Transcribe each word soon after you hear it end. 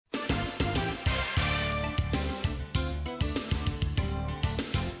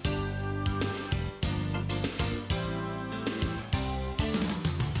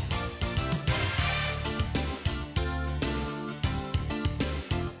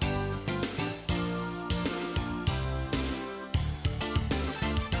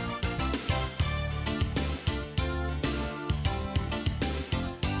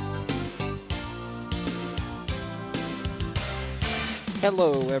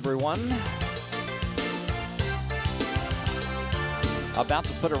Hello, everyone. About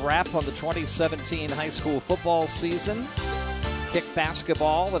to put a wrap on the 2017 high school football season. Kick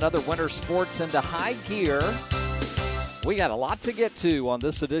basketball and other winter sports into high gear. We got a lot to get to on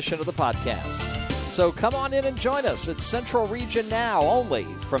this edition of the podcast. So come on in and join us. It's Central Region Now, only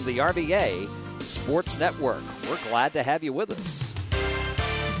from the RVA Sports Network. We're glad to have you with us.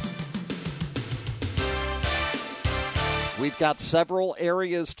 We've got several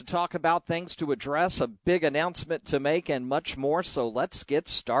areas to talk about, things to address, a big announcement to make, and much more. So let's get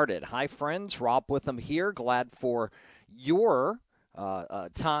started. Hi, friends. Rob Witham here. Glad for your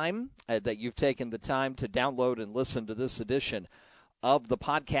time, that you've taken the time to download and listen to this edition of the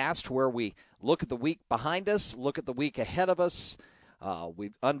podcast, where we look at the week behind us, look at the week ahead of us. We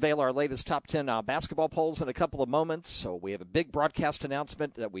unveil our latest top 10 basketball polls in a couple of moments. So we have a big broadcast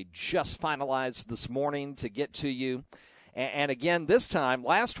announcement that we just finalized this morning to get to you. And again, this time,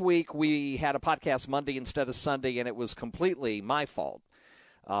 last week, we had a podcast Monday instead of Sunday, and it was completely my fault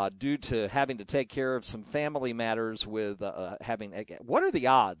due to having to take care of some family matters with what are the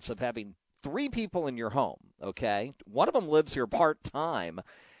odds of having three people in your home, okay? One of them lives here part-time,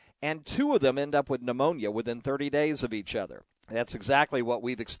 and two of them end up with pneumonia within 30 days of each other. That's exactly what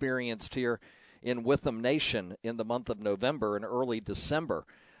we've experienced here in Witham Nation in the month of November and early December.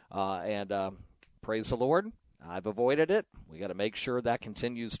 Praise the Lord. I've avoided it. We got to make sure that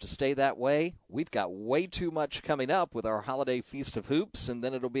continues to stay that way. We've got way too much coming up with our holiday Feast of Hoops, and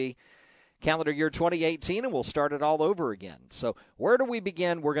then it'll be calendar year 2018, and we'll start it all over again. So where do we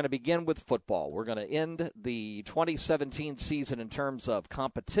begin? We're going to begin with football. We're going to end the 2017 season in terms of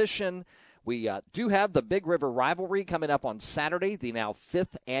competition. We do have the Big River rivalry coming up on Saturday, the now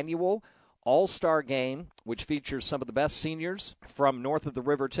 5th annual All-Star Game, which features some of the best seniors from north of the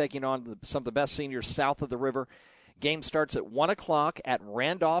river taking on some of the best seniors south of the river. Game starts at 1 o'clock at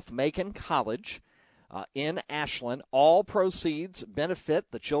Randolph-Macon College in Ashland. All proceeds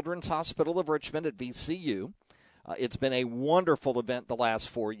benefit the Children's Hospital of Richmond at VCU. It's been a wonderful event the last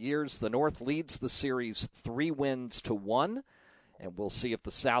 4 years. The North leads the series 3-1, and we'll see if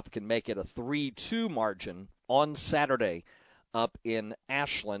the South can make it a 3-2 margin on Saturday up in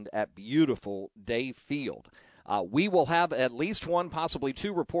Ashland at beautiful Day Field. We will have at least one, possibly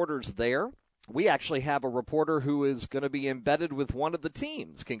two reporters there. We actually have a reporter who is going to be embedded with one of the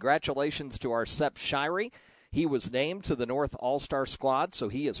teams. Congratulations to our Sepp Shirey. He was named to the North All-Star squad, so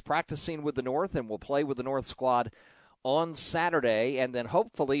he is practicing with the North and will play with the North squad on Saturday. And then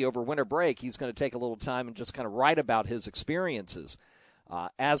hopefully over winter break, he's going to take a little time and just kind of write about his experiences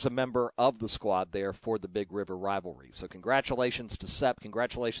as a member of the squad there for the Big River rivalry. So congratulations to Sepp.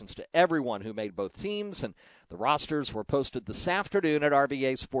 Congratulations to everyone who made both teams. And the rosters were posted this afternoon at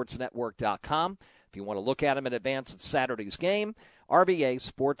rvasportsnetwork.com. If you want to look at them in advance of Saturday's game,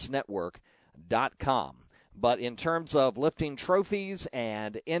 rvasportsnetwork.com. But in terms of lifting trophies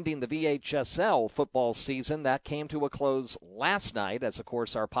and ending the VHSL football season, that came to a close last night as, of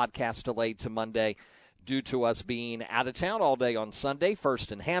course, our podcast delayed to Monday due to us being out of town all day on Sunday,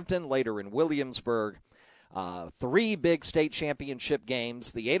 first in Hampton, later in Williamsburg. 3 big state championship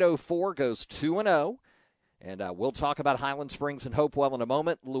games. The 804 goes 2-0, and we'll talk about Highland Springs and Hopewell in a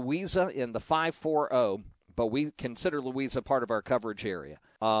moment. Louisa in the 540, but we consider Louisa part of our coverage area.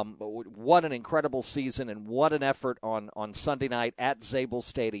 What an incredible season, and what an effort on Sunday night at Zabel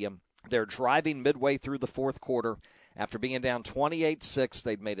Stadium. They're driving midway through the fourth quarter. After being down 28-6,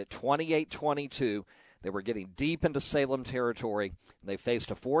 they'd made it 28-22. They were getting deep into Salem territory. They faced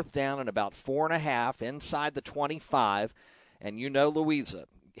a fourth down and about 4.5 inside the 25. And you know Louisa.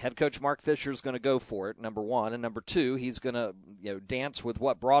 Head coach Mark Fisher is going to go for it, number one. And number two, he's going to dance with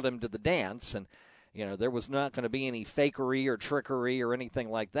what brought him to the dance. And, there was not going to be any fakery or trickery or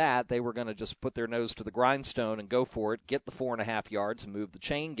anything like that. They were going to just put their nose to the grindstone and go for it, get the 4.5 yards and move the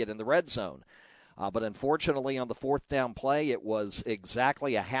chain, get in the red zone. But unfortunately, on the fourth down play, it was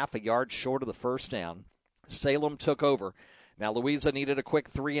exactly a half a yard short of the first down. Salem took over. Now, Louisa needed a quick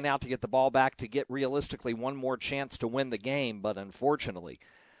 3-and-out to get the ball back to get realistically one more chance to win the game. But unfortunately,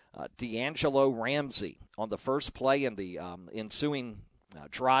 D'Angelo Ramsey on the first play in the ensuing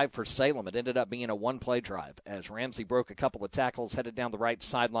drive for Salem, it ended up being a one-play drive as Ramsey broke a couple of tackles, headed down the right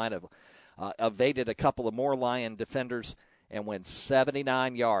sideline, evaded a couple of more Lion defenders, and went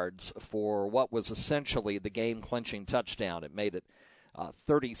 79 yards for what was essentially the game-clinching touchdown. It made it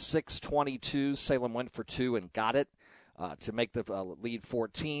 36-22. Salem went for 2 and got it to make the lead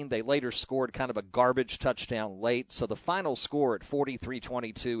 14. They later scored kind of a garbage touchdown late, so the final score at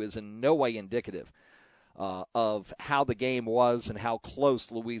 43-22 is in no way indicative of how the game was and how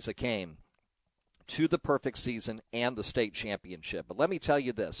close Louisa came to the perfect season and the state championship. But let me tell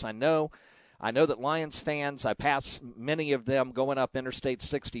you this. I know that Lions fans, I pass many of them going up Interstate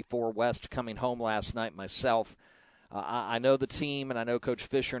 64 West coming home last night myself. I know the team, and I know Coach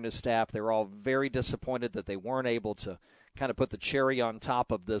Fisher and his staff. They're all very disappointed that they weren't able to kind of put the cherry on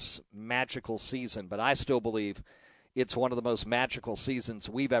top of this magical season. But I still believe it's one of the most magical seasons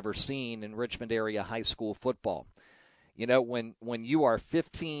we've ever seen in Richmond area high school football. You know, when you are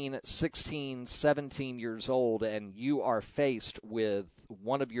 15, 16, 17 years old and you are faced with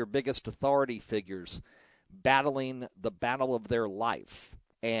one of your biggest authority figures battling the battle of their life,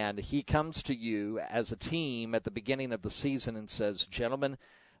 and he comes to you as a team at the beginning of the season and says, gentlemen,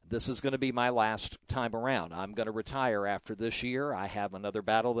 this is going to be my last time around. I'm going to retire after this year. I have another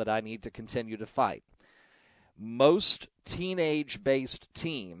battle that I need to continue to fight. Most teenage-based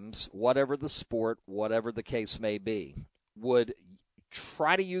teams, whatever the sport, whatever the case may be, would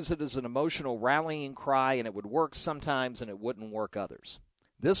try to use it as an emotional rallying cry, and it would work sometimes and it wouldn't work others.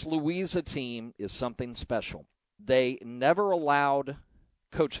 This Louisa team is something special. They never allowed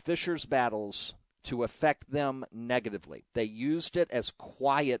Coach Fisher's battles to affect them negatively. They used it as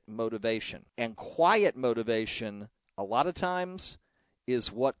quiet motivation. And quiet motivation, a lot of times,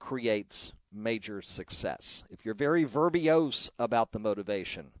 is what creates major success. If you're very verbose about the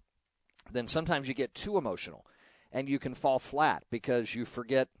motivation, then sometimes you get too emotional and you can fall flat because you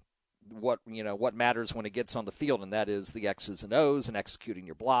forget what matters when it gets on the field, and that is the X's and O's and executing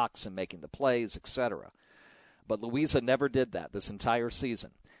your blocks and making the plays, etc. But Louisa never did that this entire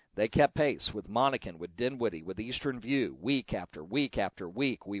season. They kept pace with Monacan, with Dinwiddie, with Eastern View, week after week after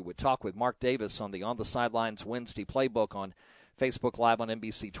week. We would talk with Mark Davis on the On the Sidelines Wednesday playbook on Facebook Live on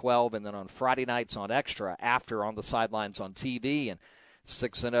NBC 12, and then on Friday nights on Extra after On the Sidelines on TV. And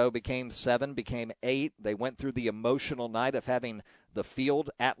 6-0 became 7, became 8. They went through the emotional night of having the field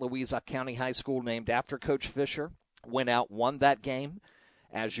at Louisa County High School named after Coach Fisher. Went out, won that game.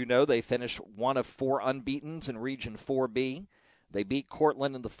 As you know, they finished one of 4 unbeatens in Region 4B. They beat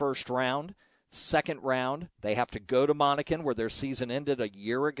Cortland in the first round. Second round, they have to go to Monacan, where their season ended a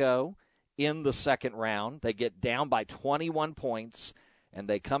year ago. In the second round, they get down by 21 points, and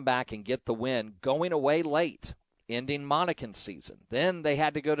they come back and get the win, going away late, ending Monacan's season. Then they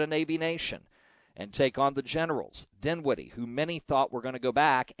had to go to Navy Nation and take on the Generals, Dinwiddie, who many thought were going to go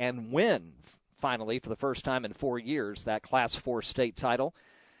back and win, finally, for the first time in 4 years, that Class 4 state title.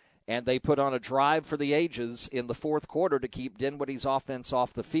 And they put on a drive for the ages in the fourth quarter to keep Dinwiddie's offense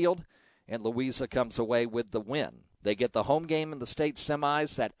off the field, and Louisa comes away with the win. They get the home game in the state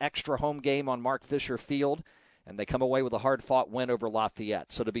semis, that extra home game on Mark Fisher Field, and they come away with a hard-fought win over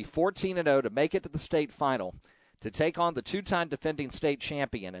Lafayette. So to be 14-0, to make it to the state final, to take on the 2-time defending state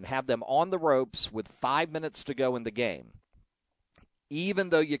champion and have them on the ropes with 5 minutes to go in the game, even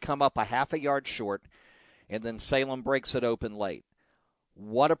though you come up a half a yard short and then Salem breaks it open late.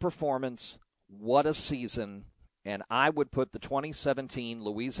 What a performance, what a season, and I would put the 2017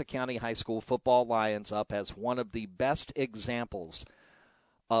 Louisa County High School football Lions up as one of the best examples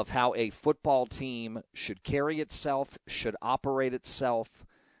of how a football team should carry itself, should operate itself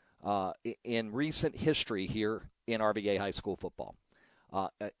in recent history here in RVA high school football.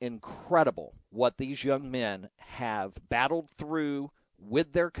 Incredible what these young men have battled through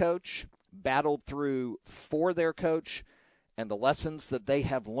with their coach, battled through for their coach, and the lessons that they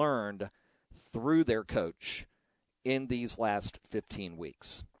have learned through their coach in these last 15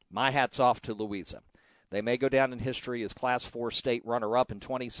 weeks. My hat's off to Louisa. They may go down in history as Class 4 state runner-up in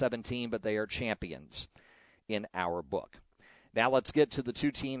 2017, but they are champions in our book. Now let's get to the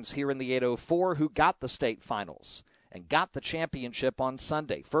two teams here in the 804 who got the state finals and got the championship on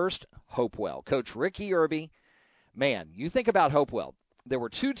Sunday. First, Hopewell. Coach Ricky Irby. Man, you think about Hopewell. There were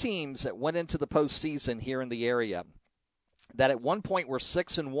two teams that went into the postseason here in the area that at one point were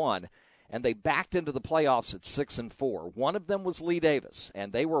 6-1, and they backed into the playoffs at 6-4. One of them was Lee Davis,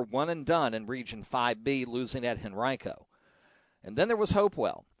 and they were one and done in Region 5B, losing at Henrico. And then there was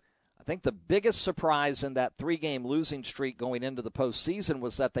Hopewell. I think the biggest surprise in that 3-game losing streak going into the postseason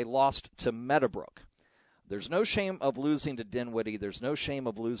was that they lost to Meadowbrook. There's no shame of losing to Dinwiddie. There's no shame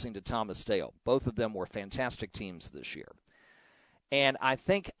of losing to Thomas Dale. Both of them were fantastic teams this year. And I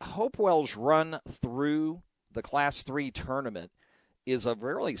think Hopewell's run through the Class 3 tournament is a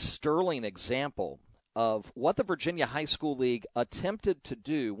really sterling example of what the Virginia High School League attempted to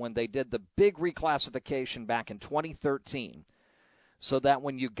do when they did the big reclassification back in 2013, so that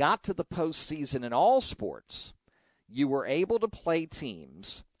when you got to the postseason in all sports, you were able to play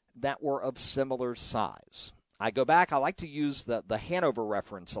teams that were of similar size. I go back, I like to use the Hanover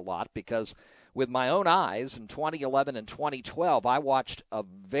reference a lot because with my own eyes in 2011 and 2012, I watched a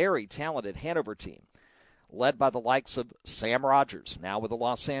very talented Hanover team led by the likes of Sam Rogers, now with the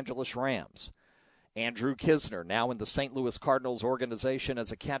Los Angeles Rams, Andrew Kisner, now in the St. Louis Cardinals organization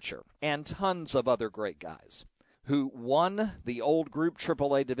as a catcher, and tons of other great guys who won the old Group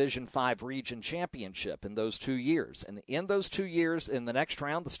AAA Division V Region Championship in those 2 years. And in those 2 years, in the next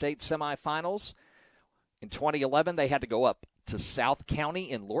round, the state semifinals, in 2011, they had to go up to South County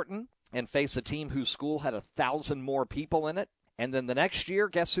in Lorton and face a team whose school had 1,000 more people in it. And then the next year,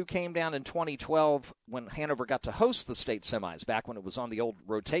 guess who came down in 2012 when Hanover got to host the state semis, back when it was on the old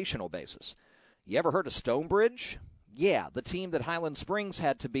rotational basis? You ever heard of Stonebridge? Yeah, the team that Highland Springs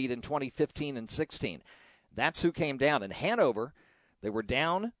had to beat in 2015 and 16. That's who came down. In Hanover, they were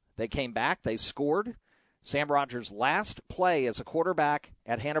down. They came back. They scored. Sam Rogers' last play as a quarterback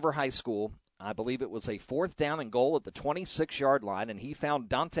at Hanover High School, I believe it was a 4th down and goal at the 26-yard line, and he found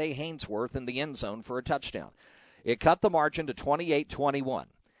Dante Hainsworth in the end zone for a touchdown. It cut the margin to 28-21.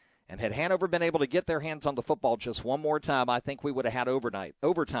 And had Hanover been able to get their hands on the football just one more time, I think we would have had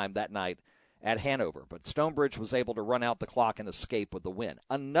overtime that night at Hanover. But Stonebridge was able to run out the clock and escape with the win.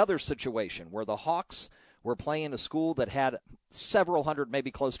 Another situation where the Hawks were playing a school that had several hundred,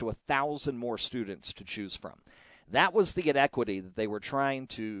 maybe close to 1,000 more students to choose from. That was the inequity that they were trying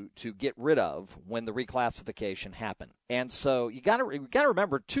to get rid of when the reclassification happened. And so you got to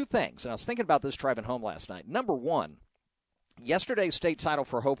remember two things. And I was thinking about this driving home last night. Number one, yesterday's state title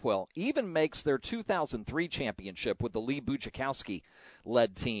for Hopewell even makes their 2003 championship with the Lee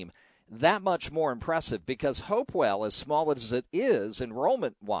Bujakowski-led team that much more impressive, because Hopewell, as small as it is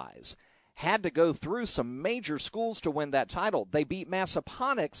enrollment-wise, had to go through some major schools to win that title. They beat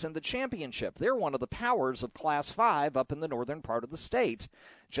Massaponax in the championship. They're one of the powers of Class 5 up in the northern part of the state,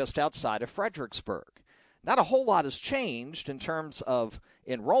 just outside of Fredericksburg. Not a whole lot has changed in terms of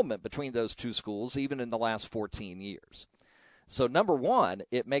enrollment between those two schools, even in the last 14 years. So, number one,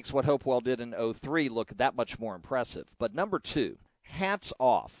 it makes what Hopewell did in 03 look that much more impressive. But number two, hats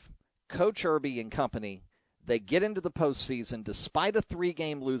off. Coach Irby and company, they get into the postseason despite a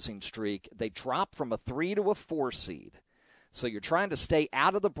 3-game losing streak. They drop from a 3 to a 4 seed. So you're trying to stay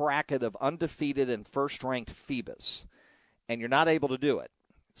out of the bracket of undefeated and first-ranked Phoebus, and you're not able to do it.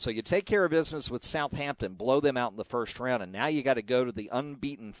 So you take care of business with Southampton, blow them out in the first round, and now you got to go to the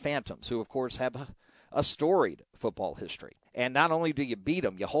unbeaten Phantoms, who, of course, have a storied football history. And not only do you beat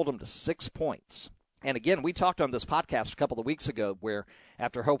them, you hold them to 6 points. And again, we talked on this podcast a couple of weeks ago where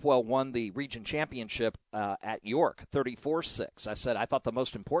after Hopewell won the region championship at York, 34-6, I said I thought the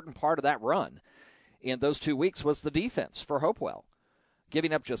most important part of that run in those 2 weeks was the defense for Hopewell.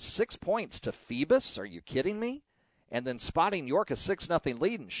 Giving up just 6 points to Phoebus, are you kidding me? And then spotting York a 6-0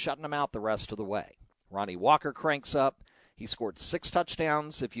 lead and shutting them out the rest of the way. Ronnie Walker cranks up. He scored 6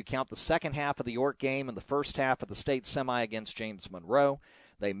 touchdowns if you count the second half of the York game and the first half of the state semi against James Monroe.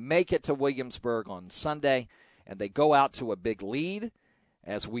 They make it to Williamsburg on Sunday, and they go out to a big lead.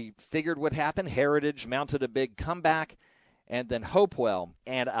 As we figured would happen, Heritage mounted a big comeback, and then Hopewell.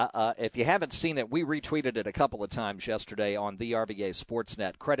 And if you haven't seen it, we retweeted it a couple of times yesterday on the RVA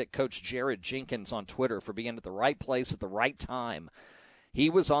Sportsnet. Credit Coach Jared Jenkins on Twitter for being at the right place at the right time.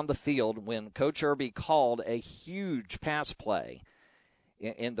 He was on the field when Coach Irby called a huge pass play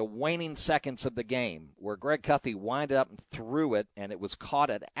in the waning seconds of the game, where Greg Cuffey winded up and threw it, and it was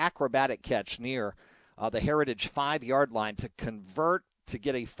caught an acrobatic catch near the Heritage 5-yard line to convert, to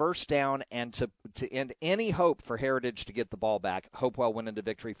get a first down, and to end any hope for Heritage to get the ball back. Hopewell went into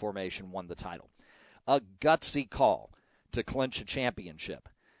victory formation, won the title. A gutsy call to clinch a championship,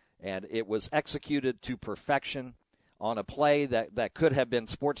 and it was executed to perfection on a play that could have been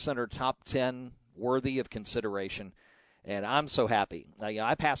SportsCenter top 10 worthy of consideration. And I'm so happy.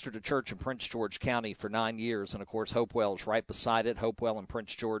 I pastored a church in Prince George County for 9 years, and, of course, Hopewell is right beside it. Hopewell and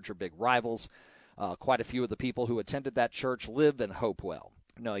Prince George are big rivals. Quite a few of the people who attended that church live in Hopewell.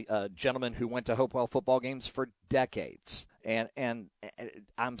 A gentleman who went to Hopewell football games for decades. And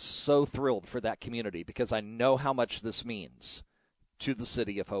I'm so thrilled for that community because I know how much this means to the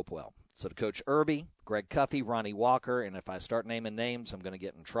city of Hopewell. So to Coach Irby, Greg Cuffey, Ronnie Walker, and if I start naming names, I'm going to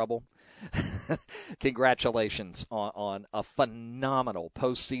get in trouble. Congratulations on a phenomenal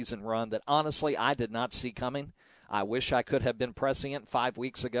postseason run that, honestly, I did not see coming. I wish I could have been prescient 5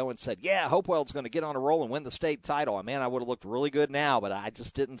 weeks ago and said, yeah, Hopewell's going to get on a roll and win the state title. Man, I would have looked really good now, but I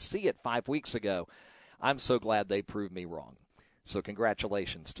just didn't see it 5 weeks ago. I'm so glad they proved me wrong. So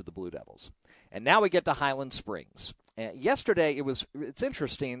congratulations to the Blue Devils. And now we get to Highland Springs. Yesterday, it's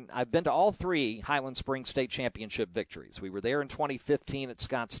interesting. I've been to all 3 Highland Springs State Championship victories. We were there in 2015 at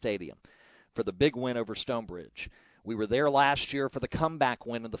Scott Stadium for the big win over Stonebridge. We were there last year for the comeback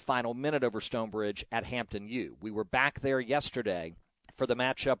win in the final minute over Stonebridge at Hampton U. We were back there yesterday for the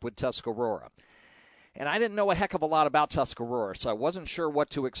matchup with Tuscarora. And I didn't know a heck of a lot about Tuscarora, so I wasn't sure what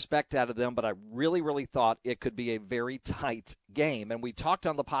to expect out of them, but I really, really thought it could be a very tight game. And we talked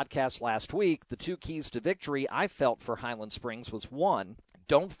on the podcast last week, the two keys to victory I felt for Highland Springs was, one,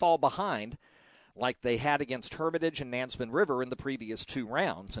 don't fall behind like they had against Hermitage and Nansemond River in the previous two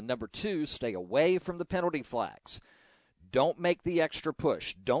rounds. And number two, stay away from the penalty flags. Don't make the extra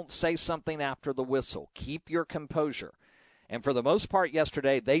push. Don't say something after the whistle. Keep your composure. And for the most part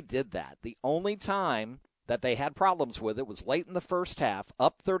yesterday, they did that. The only time that they had problems with it was late in the first half,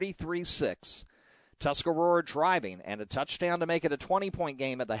 up 33-6. Tuscarora driving, and a touchdown to make it a 20-point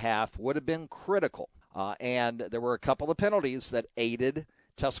game at the half would have been critical. And there were a couple of penalties that aided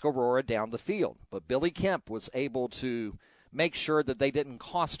Tuscarora down the field. But Billy Kemp was able to make sure that they didn't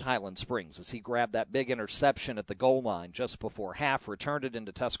cost Highland Springs as he grabbed that big interception at the goal line just before half, returned it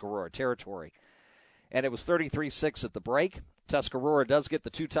into Tuscarora territory. And it was 33-6 at the break. Tuscarora does get the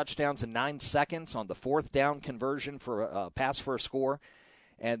 2 touchdowns in 9 seconds on the fourth down conversion for a pass for a score.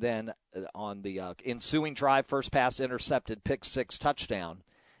 And then on the ensuing drive, first pass intercepted, pick 6 touchdown.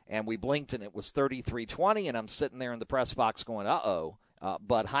 And we blinked, and it was 33-20, and I'm sitting there in the press box going, uh-oh.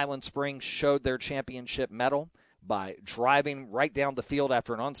 But Highland Springs showed their championship medal by driving right down the field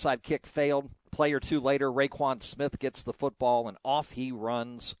after an onside kick failed. Play or two later, Raekwon Smith gets the football, and off he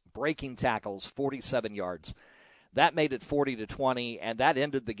runs, breaking tackles, 47 yards. That made it 40-20, and that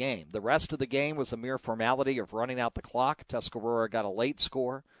ended the game. The rest of the game was a mere formality of running out the clock. Tuscarora got a late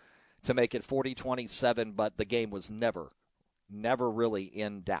score to make it 40-27, but the game was never really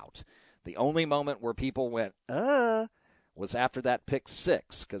in doubt. The only moment where people went, was after that pick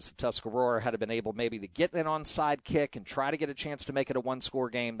 6, because Tuscarora had been able maybe to get an onside kick and try to get a chance to make it a one-score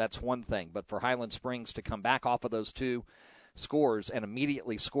game. That's one thing. But for Highland Springs to come back off of those 2 scores and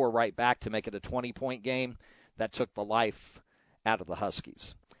immediately score right back to make it a 20-point game, that took the life out of the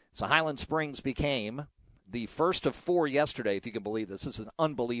Huskies. So Highland Springs became the first of 4 yesterday, if you can believe this. This is an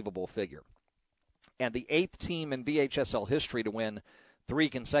unbelievable figure. And the 8th team in VHSL history to win 3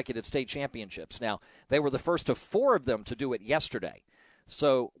 consecutive state championships. Now, they were the first of 4 of them to do it yesterday.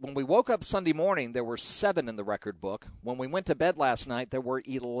 So when we woke up Sunday morning, there were 7 in the record book. When we went to bed last night, there were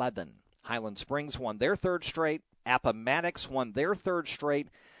 11. Highland Springs won their 3rd straight. Appomattox won their 3rd straight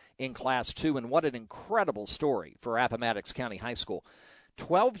in Class 2. And what an incredible story for Appomattox County High School.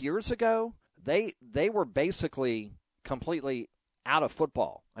 12 years ago, they were basically completely out of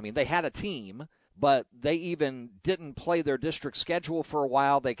football. I mean, they had a team, but they even didn't play their district schedule for a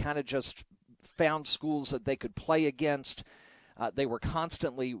while. They kind of just found schools that they could play against. They were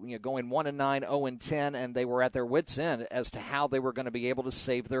constantly going 1-9, 0-10, and they were at their wits' end as to how they were going to be able to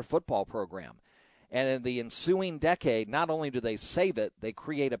save their football program. And in the ensuing decade, not only do they save it, they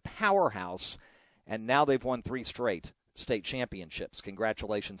create a powerhouse, and now they've won 3 straight state championships.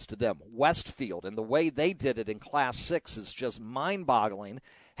 Congratulations to them. Westfield, and the way they did it in Class 6 is just mind-boggling,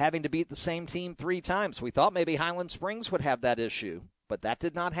 having to beat the same team 3 times. We thought maybe Highland Springs would have that issue, but that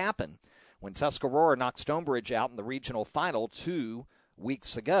did not happen when Tuscarora knocked Stonebridge out in the regional final 2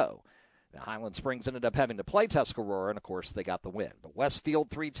 weeks ago. Now, Highland Springs ended up having to play Tuscarora, and, of course, they got the win. But Westfield,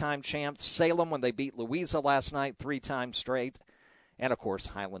 3-time champs. Salem, when they beat Louisa last night, 3 times straight. And, of course,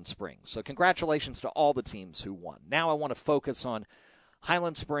 Highland Springs. So congratulations to all the teams who won. Now I want to focus on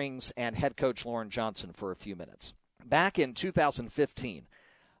Highland Springs and head coach Lauren Johnson for a few minutes. Back in 2015,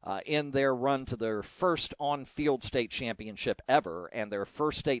 in their run to their first on-field state championship ever and their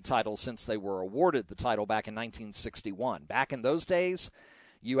first state title since they were awarded the title back in 1961. Back in those days,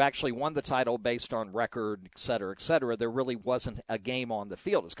 you actually won the title based on record, et cetera, et cetera. There really wasn't a game on the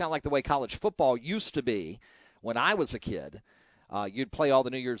field. It's kind of like the way college football used to be when I was a kid. You'd play all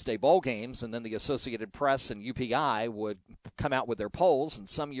the New Year's Day bowl games, and then the Associated Press and UPI would come out with their polls. And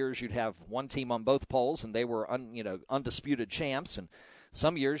some years you'd have one team on both polls, and they were undisputed champs. And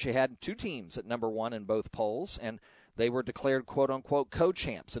some years you had 2 teams at number 1 in both polls, and they were declared quote-unquote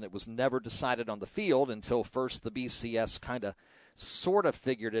co-champs. And it was never decided on the field until first the BCS kind of sort of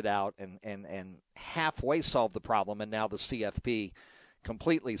figured it out and halfway solved the problem, and now the CFP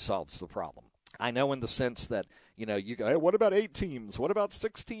completely solves the problem. I know in the sense that, you go, hey, what about 8 teams? What about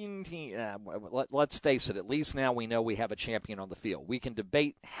 16 teams? Let's face it, at least now we know we have a champion on the field. We can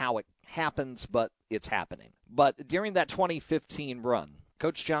debate how it happens, but it's happening. But during that 2015 run,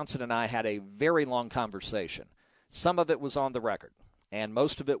 Coach Johnson and I had a very long conversation. Some of it was on the record, and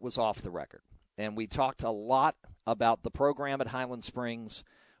most of it was off the record. And we talked a lot about the program at Highland Springs,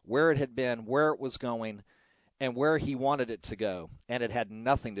 where it had been, where it was going, and where he wanted it to go. And it had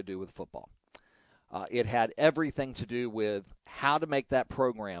nothing to do with football. It had everything to do with how to make that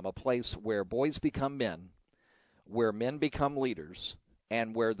program a place where boys become men, where men become leaders,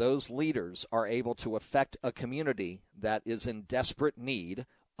 and where those leaders are able to affect a community that is in desperate need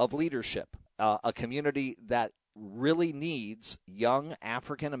of leadership, a community that really needs young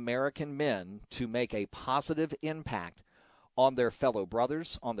African-American men to make a positive impact on their fellow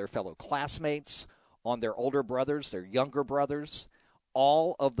brothers, on their fellow classmates, on their older brothers, their younger brothers,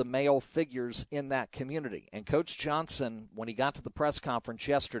 all of the male figures in that community. And Coach Johnson, when he got to the press conference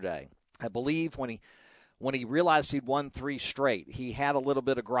yesterday, I believe when he realized he'd won 3 straight, he had a little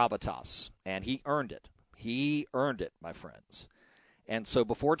bit of gravitas, and he earned it. He earned it, my friends. And so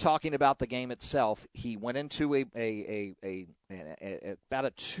before talking about the game itself, he went into about a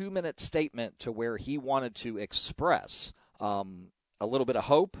 2-minute statement to where he wanted to express a little bit of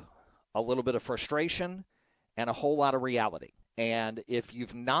hope, a little bit of frustration, and a whole lot of reality. And if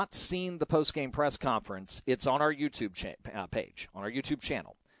you've not seen the postgame press conference, it's on our YouTube page, on our YouTube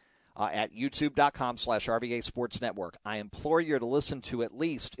channel. At youtube.com/RVA Sports Network. I implore you to listen to at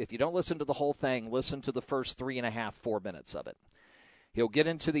least, if you don't listen to the whole thing, listen to the first 3.5, 4 minutes of it. He'll get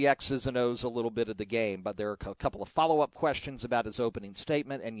into the X's and O's a little bit of the game, but there are a couple of follow-up questions about his opening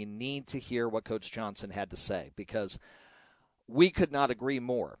statement, and you need to hear what Coach Johnson had to say, because we could not agree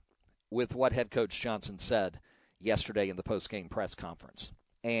more with what head coach Johnson said yesterday in the post-game press conference.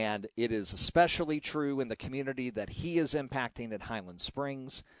 And it is especially true in the community that he is impacting at Highland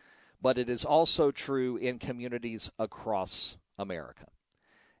Springs, but it is also true in communities across America.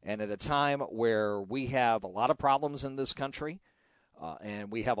 And at a time where we have a lot of problems in this country,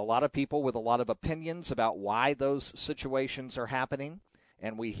 and we have a lot of people with a lot of opinions about why those situations are happening,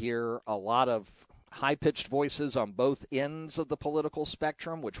 and we hear a lot of high-pitched voices on both ends of the political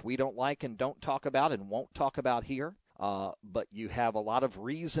spectrum, which we don't like and don't talk about and won't talk about here. But you have a lot of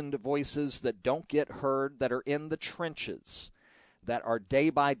reasoned voices that don't get heard, that are in the trenches, that are day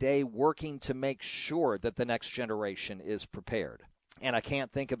by day working to make sure that the next generation is prepared. And I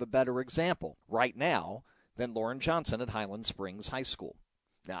can't think of a better example right now than Lauren Johnson at Highland Springs High School.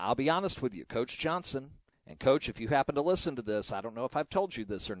 Now, I'll be honest with you, Coach Johnson, and Coach, if you happen to listen to this, I don't know if I've told you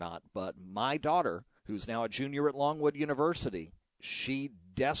this or not, but my daughter, who's now a junior at Longwood University, she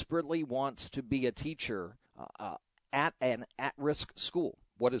desperately wants to be a teacher at an at-risk school,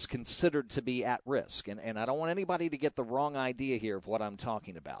 what is considered to be at risk. And I don't want anybody to get the wrong idea here of what I'm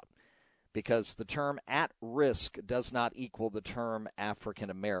talking about, because the term at risk does not equal the term African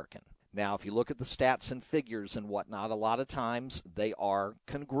American. Now, if you look at the stats and figures and whatnot, a lot of times they are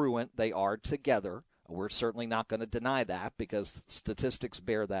congruent, they are together. We're certainly not going to deny that because statistics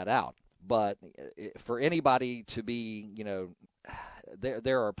bear that out. But for anybody to be,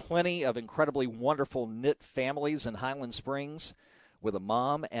 there are plenty of incredibly wonderful knit families in Highland Springs with a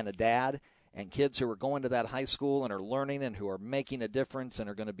mom and a dad and kids who are going to that high school and are learning and who are making a difference and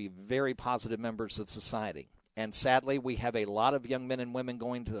are going to be very positive members of society. And sadly, we have a lot of young men and women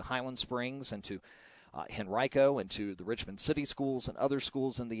going to the Highland Springs and to Henrico and to the Richmond City schools and other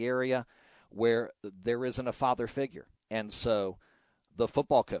schools in the area where there isn't a father figure. And so the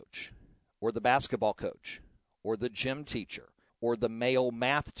football coach or the basketball coach or the gym teacher or the male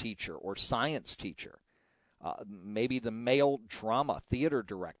math teacher or science teacher, maybe the male drama theater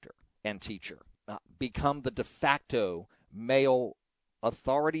director and teacher, become the de facto male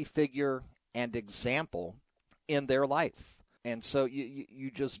authority figure and example in their life. And so you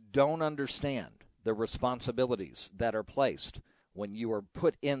just don't understand the responsibilities that are placed when you are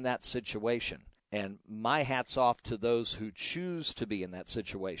put in that situation. And my hat's off to those who choose to be in that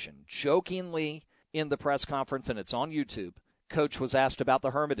situation. Jokingly in the press conference, and it's on YouTube, Coach was asked about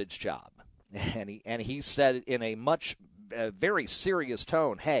the Hermitage job. And he said in a very serious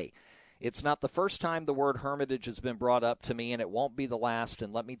tone, hey, it's not the first time the word Hermitage has been brought up to me, and it won't be the last.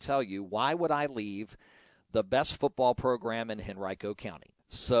 And let me tell you, why would I leave the best football program in Henrico County?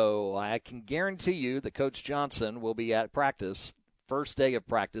 So I can guarantee you that Coach Johnson will be at practice, first day of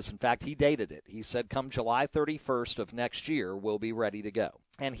practice. In fact, he dated it. He said come July 31st of next year, we'll be ready to go.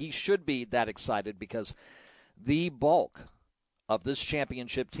 And he should be that excited because the bulk of this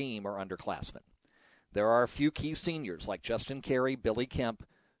championship team are underclassmen. There are a few key seniors like Justin Carey, Billy Kemp,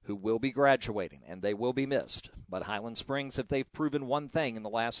 who will be graduating, and they will be missed. But Highland Springs, if they've proven one thing in the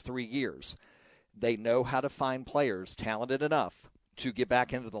last 3 years, they know how to find players talented enough to get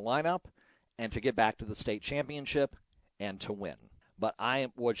back into the lineup and to get back to the state championship and to win. But I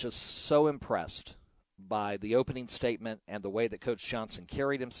was just so impressed by the opening statement and the way that Coach Johnson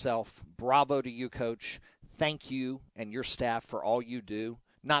carried himself. Bravo to you, Coach. Thank you and your staff for all you do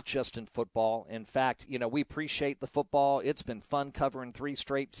not just in football. In fact, we appreciate the football. It's been fun covering 3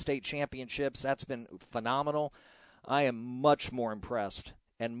 straight state championships. That's been phenomenal. I am much more impressed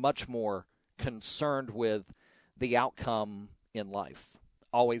and much more concerned with the outcome in life.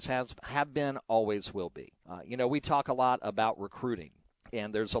 Always have been, always will be. We talk a lot about recruiting,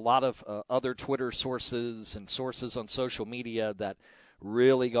 and there's a lot of other Twitter sources and sources on social media that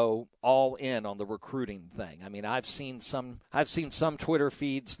really go all in on the recruiting thing. I mean, I've seen some Twitter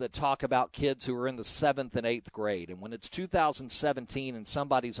feeds that talk about kids who are in the 7th and 8th grade, and when it's 2017 and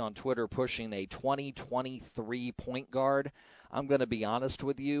somebody's on Twitter pushing a 2023 point guard, I'm going to be honest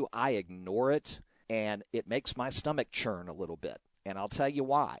with you, I ignore it, and it makes my stomach churn a little bit. And I'll tell you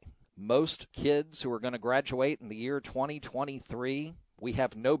why. Most kids who are going to graduate in the year 2023, we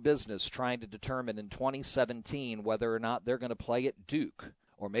have no business trying to determine in 2017 whether or not they're going to play at Duke,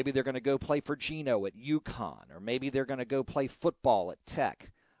 or maybe they're going to go play for Geno at UConn, or maybe they're going to go play football at Tech.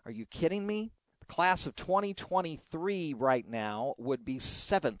 Are you kidding me? The class of 2023 right now would be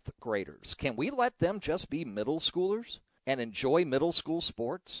 7th graders. Can we let them just be middle schoolers and enjoy middle school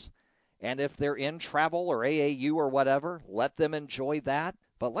sports? And if they're in travel or AAU or whatever, let them enjoy that.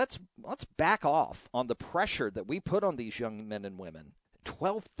 But let's back off on the pressure that we put on these young men and women.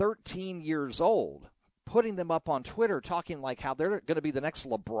 12, 13 years old, putting them up on Twitter talking like how they're going to be the next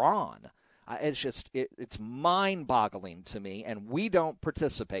LeBron. It's mind-boggling to me, and we don't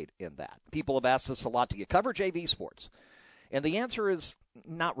participate in that. People have asked us a lot, do you cover JV sports? And the answer is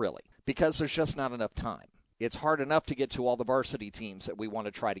not really, because there's just not enough time. It's hard enough to get to all the varsity teams that we want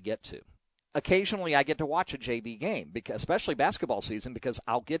to try to get to. Occasionally, I get to watch a JV game, especially basketball season, because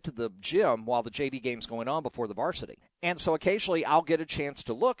I'll get to the gym while the JV game's going on before the varsity. And so occasionally, I'll get a chance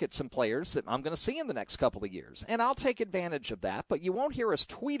to look at some players that I'm going to see in the next couple of years. And I'll take advantage of that, but you won't hear us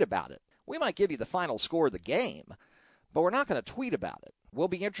tweet about it. We might give you the final score of the game, but we're not going to tweet about it. We'll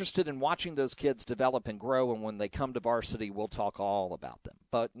be interested in watching those kids develop and grow, and when they come to varsity, we'll talk all about them.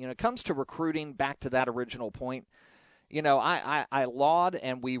 But, it comes to recruiting, back to that original point, I laud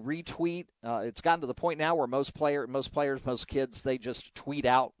and we retweet. It's gotten to the point now where most kids, they just tweet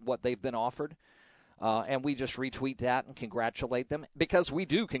out what they've been offered, and we just retweet that and congratulate them, because we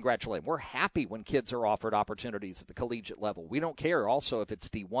do congratulate them. We're happy when kids are offered opportunities at the collegiate level. We don't care also if it's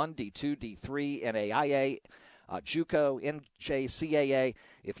D1, D2, D3, NAIA, JUCO, NJCAA.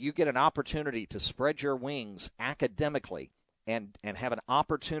 If you get an opportunity to spread your wings academically and have an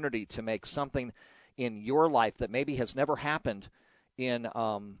opportunity to make something in your life that maybe has never happened in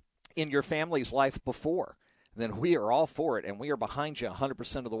your family's life before, then we are all for it, and we are behind you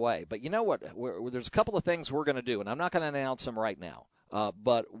 100% of the way. But you know what? There's a couple of things we're going to do, and I'm not going to announce them right now.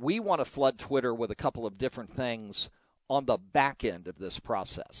 But we want to flood Twitter with a couple of different things on the back end of this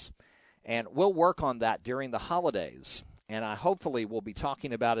process. And we'll work on that during the holidays, and hopefully we'll be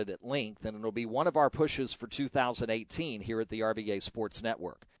talking about it at length, and it'll be one of our pushes for 2018 here at the RVA Sports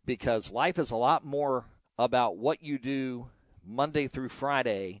Network, because life is a lot more about what you do Monday through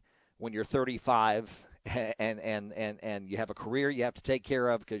Friday when you're 35 and you have a career you have to take care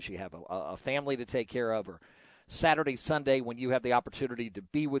of because you have a family to take care of, or Saturday, Sunday, when you have the opportunity to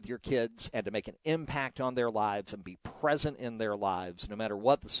be with your kids and to make an impact on their lives and be present in their lives, no matter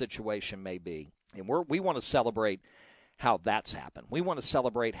what the situation may be. And we want to celebrate how that's happened. We want to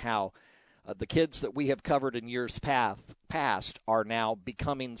celebrate how the kids that we have covered in years past are now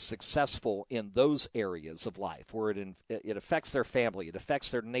becoming successful in those areas of life where it affects their family, it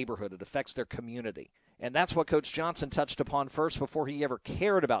affects their neighborhood, it affects their community. And that's what Coach Johnson touched upon first before he ever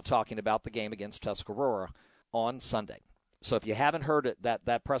cared about talking about the game against Tuscarora on Sunday. So if you haven't heard it,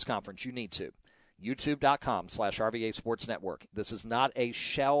 that press conference, you need to. YouTube.com/RVA Sports Network. This is not a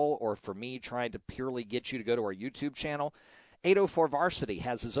shell or for me trying to purely get you to go to our YouTube channel. 804 Varsity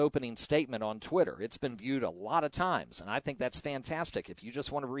has his opening statement on Twitter. It's been viewed a lot of times, and I think that's fantastic. If you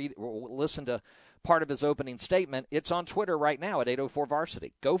just want to listen to part of his opening statement, it's on Twitter right now at 804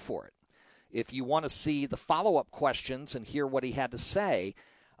 Varsity. Go for it. If you want to see the follow-up questions and hear what he had to say,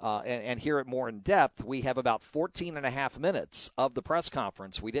 and hear it more in depth, we have about 14 and a half minutes of the press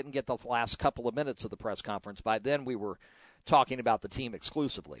conference. We didn't get the last couple of minutes of the press conference. By then, we were talking about the team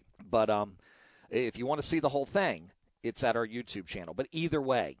exclusively. But if you want to see the whole thing, it's at our YouTube channel. But either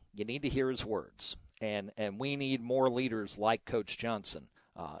way, you need to hear his words. And we need more leaders like Coach Johnson,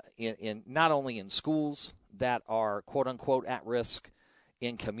 in not only in schools that are, quote-unquote, at risk,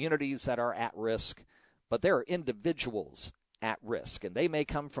 in communities that are at risk, but there are individuals at risk, and they may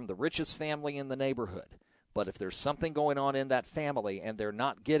come from the richest family in the neighborhood. But if there's something going on in that family and they're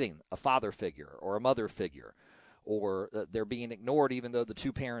not getting a father figure or a mother figure, or they're being ignored even though the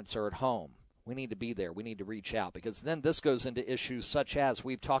two parents are at home, We need to be there. We need to reach out, because then this goes into issues such as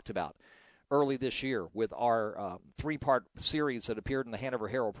we've talked about early this year with our three-part series that appeared in the Hanover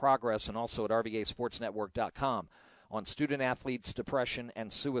Herald Progress and also at RVASportsNetwork.com on student-athletes, depression,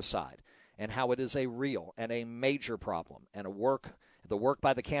 and suicide, and how it is a real and a major problem, and the work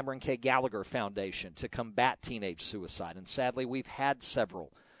by the Cameron K. Gallagher Foundation to combat teenage suicide. And sadly, we've had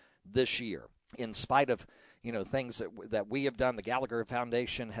several this year. In spite of things that we have done, the Gallagher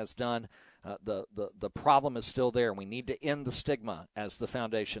Foundation has done, the problem is still there, and we need to end the stigma, as the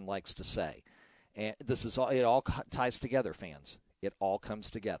foundation likes to say. And it all ties together, fans. It all comes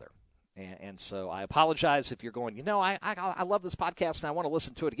together. And so I apologize if you're going, I love this podcast and I want to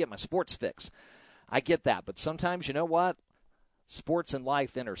listen to it to get my sports fix. I get that, but sometimes, you know what? Sports and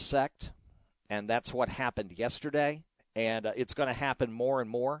life intersect, and that's what happened yesterday, and it's going to happen more and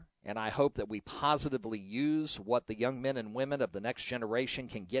more. And I hope that we positively use what the young men and women of the next generation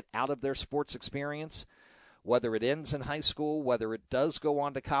can get out of their sports experience, whether it ends in high school, whether it does go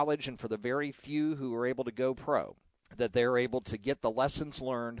on to college, and for the very few who are able to go pro, that they're able to get the lessons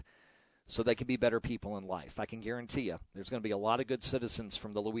learned so they can be better people in life. I can guarantee you there's going to be a lot of good citizens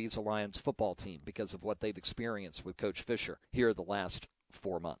from the Louisa Lions football team because of what they've experienced with Coach Fisher here the last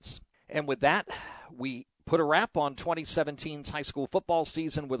 4 months. And with that, we put a wrap on 2017's high school football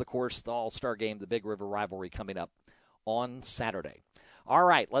season with, of course, the All-Star game, the Big River rivalry, coming up on Saturday. All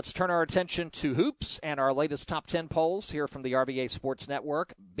right, let's turn our attention to hoops and our latest top 10 polls here from the RVA Sports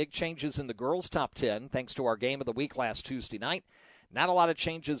Network. Big changes in the girls' top 10 thanks to our game of the week last Tuesday night. Not a lot of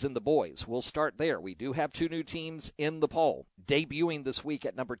changes in the boys. We'll start there. We do have two new teams in the poll. Debuting this week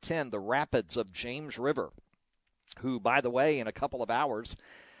at number 10, the Rapids of James River, who, by the way, in a couple of hours,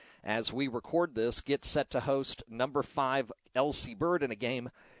 as we record this, get set to host number 5 LC Bird in a game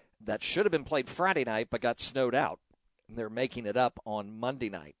that should have been played Friday night but got snowed out. They're making it up on Monday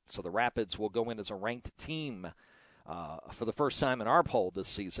night. So the Rapids will go in as a ranked team for the first time in our poll this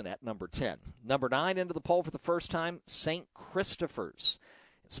season at number 10. Number 9 into the poll for the first time, St. Christopher's.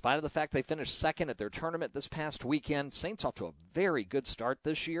 In spite of the fact they finished second at their tournament this past weekend, Saints off to a very good start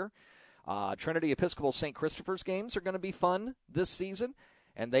this year. Trinity Episcopal St. Christopher's games are going to be fun this season,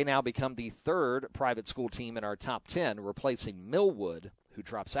 and they now become the third private school team in our top 10, replacing Millwood, who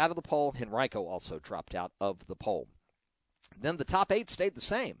drops out of the poll. Henrico also dropped out of the poll. Then the top 8 stayed the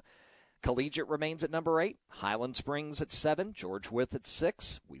same. Collegiate remains at number 8, Highland Springs at 7, George Wythe at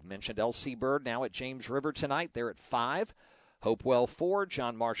 6. We've mentioned LC Bird now at James River tonight. They're at 5. Hopewell 4,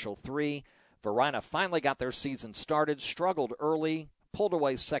 John Marshall 3. Varina finally got their season started, struggled early, pulled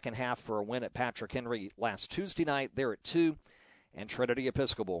away second half for a win at Patrick Henry last Tuesday night. They're at 2. And Trinity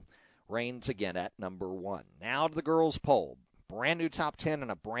Episcopal reigns again at number 1. Now to the girls' poll. Brand new top 10 and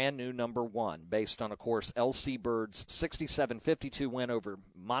a brand new number 1 based on, of course, LC Bird's 67-52 win over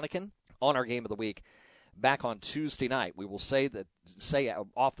Monacan on our game of the week back on Tuesday night. We will say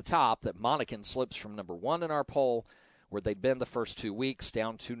off the top that Monacan slips from number 1 in our poll, where they'd been the first 2 weeks,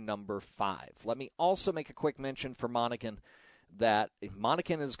 down to number 5. Let me also make a quick mention for Monacan that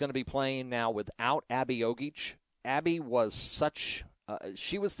Monacan is going to be playing now without Abby Ogic. Abby was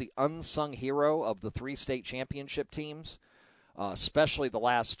she was the unsung hero of the 3 state championship teams, especially the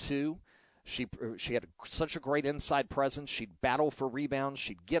last 2. She had such a great inside presence. She'd battle for rebounds.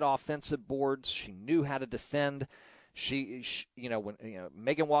 She'd get offensive boards. She knew how to defend. When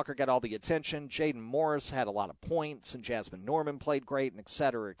Megan Walker got all the attention, Jaden Morris had a lot of points, and Jasmine Norman played great, and et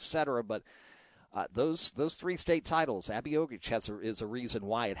cetera, et cetera. But those 3 state titles, Abby Ogic is a reason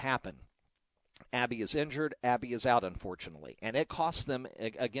why it happened. Abby is injured. Abby is out, unfortunately. And it cost them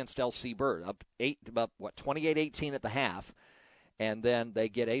against LC Bird, up 28-18 at the half. And then they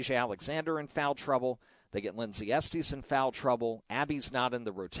get Asia Alexander in foul trouble. They get Lindsay Estes in foul trouble. Abby's not in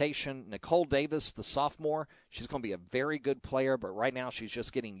the rotation. Nicole Davis, the sophomore, she's going to be a very good player, but right now she's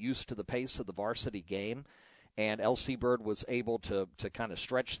just getting used to the pace of the varsity game. And LC Bird was able to kind of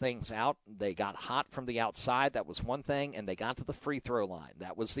stretch things out. They got hot from the outside. That was one thing. And they got to the free throw line.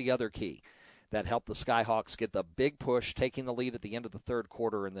 That was the other key. That helped the Skyhawks get the big push, taking the lead at the end of the third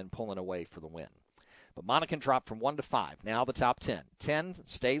quarter and then pulling away for the win. But Monacan dropped from 1 to 5. Now the top 10. 10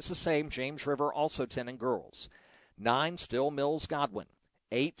 stays the same. James River also 10 in girls. 9 still Mills Godwin.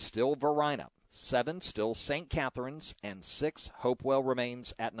 8 still Varina. 7 still St. Catherine's. And 6 Hopewell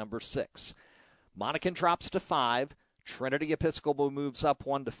remains at number 6. Monacan drops to 5. Trinity Episcopal moves up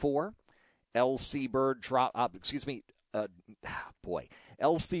 1 to 4. LC Bird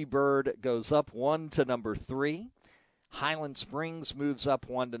LC Bird goes up 1 to number 3. Highland Springs moves up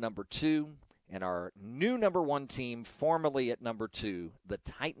 1 to number 2. And our new number 1 team, formerly at number 2, the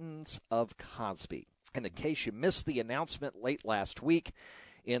Titans of Cosby. And in case you missed the announcement late last week,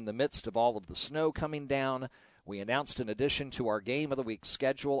 in the midst of all of the snow coming down. We announced, in addition to our Game of the Week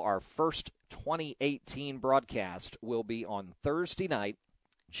schedule, our first 2018 broadcast will be on Thursday night,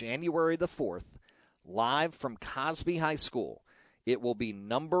 January the 4th, live from Cosby High School. It will be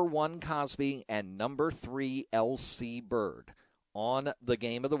number 1 Cosby and number 3 LC Bird on the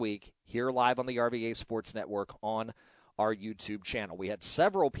Game of the Week, here live on the RVA Sports Network on our YouTube channel. We had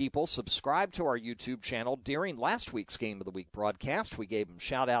several people subscribe to our YouTube channel during last week's Game of the Week broadcast. We gave them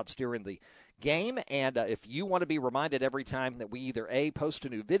shout-outs during the game, and if you want to be reminded every time that we either A, post a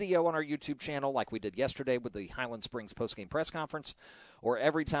new video on our YouTube channel like we did yesterday with the Highland Springs postgame press conference, or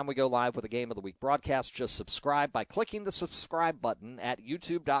every time we go live with a Game of the Week broadcast, just subscribe by clicking the subscribe button at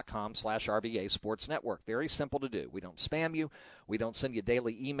youtube.com/RVA Sports Network. Very simple to do. We don't spam you. We don't send you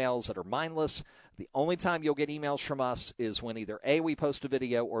daily emails that are mindless. The only time you'll get emails from us is when either A, we post a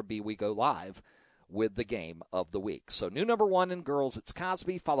video, or B, we go live with the Game of the Week. So new number 1 in girls, it's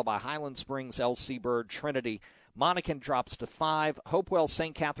Cosby, followed by Highland Springs, LC Bird, Trinity. Monacan drops to 5. Hopewell,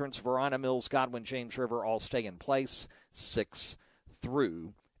 St. Catharines, Verona Mills, Godwin, James River all stay in place, 6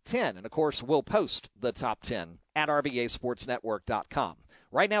 through 10. And, of course, we'll post the top 10 at RVASportsNetwork.com.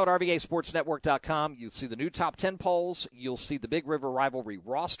 Right now at RVASportsNetwork.com, you'll see the new top 10 polls. You'll see the Big River Rivalry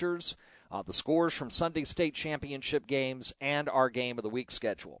rosters, the scores from Sunday State Championship games, and our Game of the Week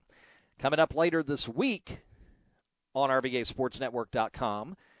schedule. Coming up later this week on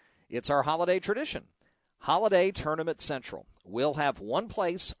RVASportsNetwork.com, it's our holiday tradition, Holiday Tournament Central. We'll have one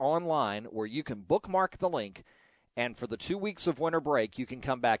place online where you can bookmark the link, and for the 2 weeks of winter break, you can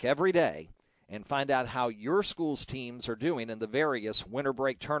come back every day and find out how your school's teams are doing in the various winter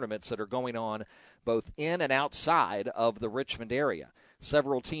break tournaments that are going on both in and outside of the Richmond area.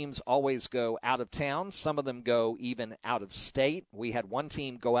 Several teams always go out of town. Some of them go even out of state. We had one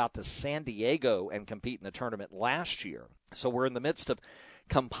team go out to San Diego and compete in a tournament last year. So we're in the midst of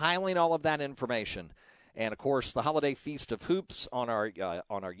compiling all of that information. And, of course, the Holiday Feast of Hoops on our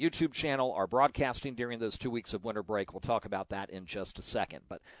YouTube channel are broadcasting during those 2 weeks of winter break. We'll talk about that in just a second.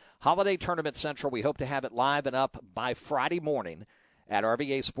 But Holiday Tournament Central, we hope to have it live and up by Friday morning at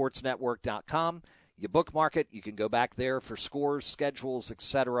RVASportsNetwork.com. You bookmark it. You can go back there for scores, schedules,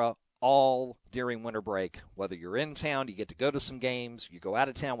 etc., all during winter break. Whether you're in town, you get to go to some games. You go out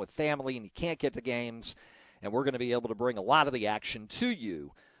of town with family and you can't get to games. And we're going to be able to bring a lot of the action to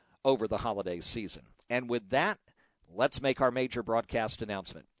you over the holiday season. And with that, let's make our major broadcast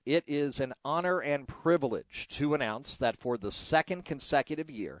announcement. It is an honor and privilege to announce that for the second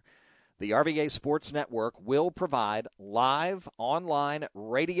consecutive year, the RVA Sports Network will provide live online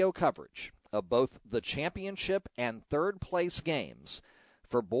radio coverage of both the championship and third-place games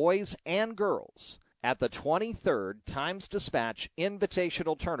for boys and girls at the 23rd Times-Dispatch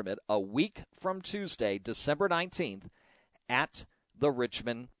Invitational Tournament a week from Tuesday, December 19th, at the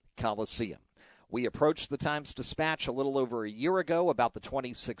Richmond Coliseum. We approached the Times-Dispatch a little over a year ago about the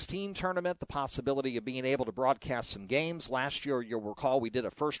 2016 tournament, the possibility of being able to broadcast some games. Last year, you'll recall, we did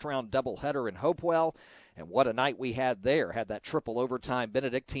a first-round doubleheader in Hopewell, and what a night we had there. Had that triple overtime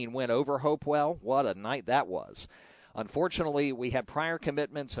Benedictine win over Hopewell. What a night that was. Unfortunately, we had prior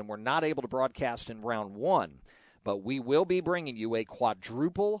commitments and were not able to broadcast in round 1. But we will be bringing you a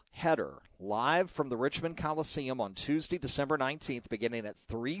quadruple header live from the Richmond Coliseum on Tuesday, December 19th, beginning at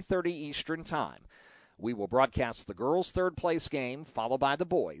 3:30 Eastern Time. We will broadcast the girls' third-place game, followed by the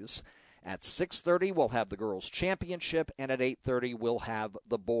boys. At 6:30, we'll have the girls' championship, and at 8:30, we'll have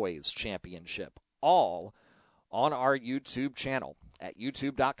the boys' championship, all on our YouTube channel at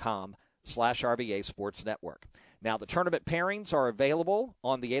youtube.com/RVA Sports Network. Now, the tournament pairings are available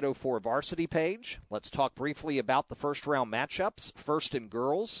on the 804 Varsity page. Let's talk briefly about the first-round matchups. First in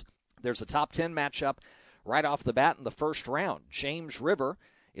girls, there's a top 10 matchup right off the bat in the first round. James River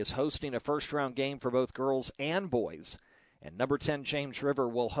is hosting a first-round game for both girls and boys. And number 10 James River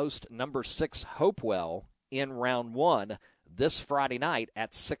will host number 6 Hopewell in round 1 this Friday night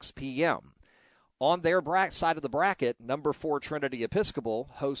at 6 p.m. On their side of the bracket, number 4 Trinity Episcopal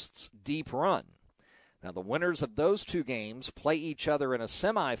hosts Deep Run. Now, the winners of those two games play each other in a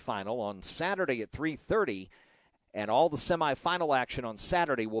semifinal on Saturday at 3:30, and all the semifinal action on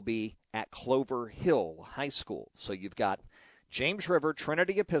Saturday will be at Clover Hill High School. So you've got James River,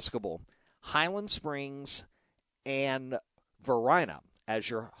 Trinity Episcopal, Highland Springs, and Verona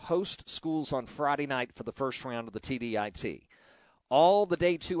as your host schools on Friday night for the first round of the TDIT. All the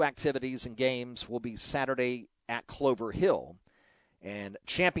Day 2 activities and games will be Saturday at Clover Hill. And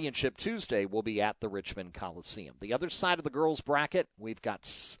Championship Tuesday will be at the Richmond Coliseum. The other side of the girls' bracket, we've got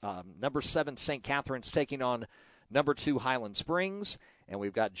number 7 St. Catharines taking on number 2 Highland Springs. And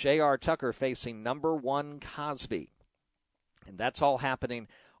we've got J.R. Tucker facing number 1 Cosby. And that's all happening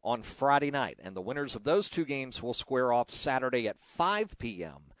on Friday night. And the winners of those two games will square off Saturday at 5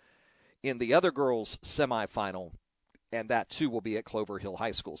 p.m. in the other girls' semifinal, and that too will be at Clover Hill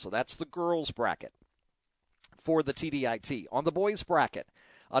High School. So that's the girls' bracket for the TDIT. On the boys' bracket,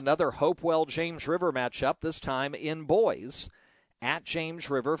 another Hopewell James River matchup, this time in boys at James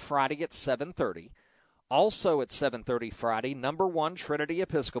River Friday at 7:30. Also at 7:30 Friday, number 1 Trinity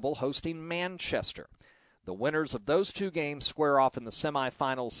Episcopal hosting Manchester. The winners of those two games square off in the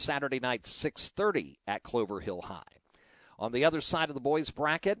semifinals Saturday night 6:30 at Clover Hill High. On the other side of the boys'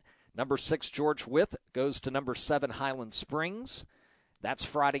 bracket, number 6 George Wythe goes to number 7 Highland Springs. That's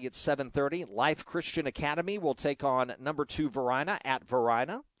Friday at 7:30. Life Christian Academy will take on number 2 Varina at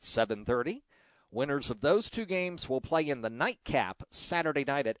Varina, 7:30. Winners of those two games will play in the nightcap Saturday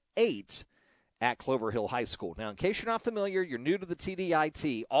night at 8 at Clover Hill High School. Now, in case you're not familiar, you're new to the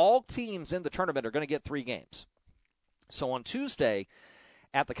TDIT, all teams in the tournament are going to get 3 games. So on Tuesday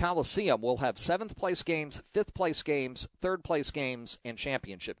at the Coliseum, we'll have 7th place games, 5th place games, 3rd place games, and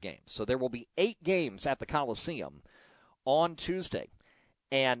championship games. So there will be 8 games at the Coliseum on Tuesday.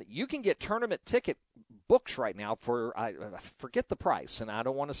 And you can get tournament ticket books right now for, I forget the price, and I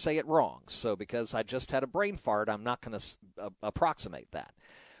don't want to say it wrong. So because I just had a brain fart, I'm not going to approximate that.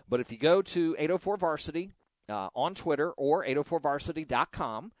 But if you go to 804 Varsity on Twitter or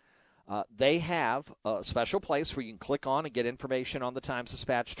 804varsity.com, they have a special place where you can click on and get information on the Times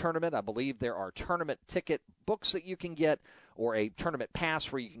Dispatch tournament. I believe there are tournament ticket books that you can get, or a tournament pass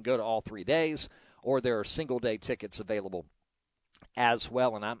where you can go to all 3 days, or there are single-day tickets available as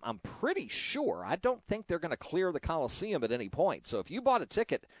well. And I'm pretty sure, I don't think they're going to clear the Coliseum at any point. So if you bought a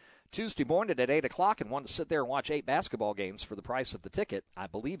ticket Tuesday morning at 8 o'clock and want to sit there and watch 8 basketball games for the price of the ticket, I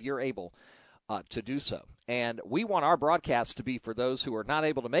believe you're able to do so. And we want our broadcast to be for those who are not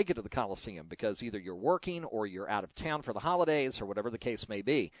able to make it to the Coliseum because either you're working or you're out of town for the holidays or whatever the case may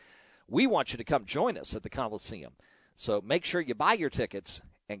be. We want you to come join us at the Coliseum. So make sure you buy your tickets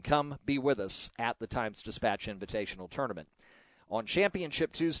and come be with us at the Times Dispatch Invitational Tournament on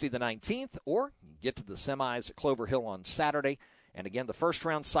Championship Tuesday the 19th, or get to the semis at Clover Hill on Saturday. And again, the first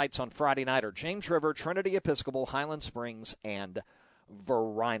round sites on Friday night are James River, Trinity Episcopal, Highland Springs, and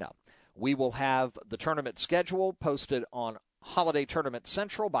Varina. We will have the tournament schedule posted on Holiday Tournament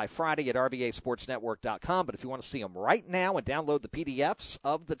Central by Friday at rvasportsnetwork.com. But if you want to see them right now and download the PDFs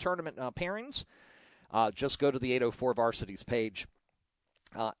of the tournament pairings, just go to the 804 Varsities page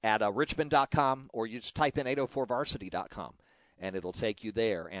at richmond.com, or you just type in 804varsity.com. And it'll take you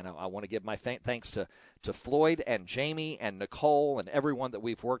there. And I want to give my thanks to Floyd and Jamie and Nicole and everyone that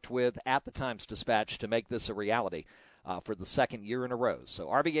we've worked with at the Times Dispatch to make this a reality for the second year in a row. So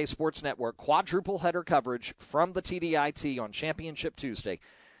RVA Sports Network, quadruple header coverage from the TDIT on Championship Tuesday,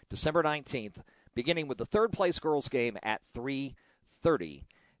 December 19th, beginning with the third-place girls game at 3:30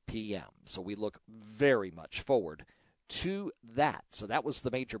 p.m. So we look very much forward to that. So that was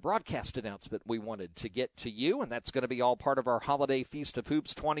the major broadcast announcement we wanted to get to you, and that's going to be all part of our Holiday Feast of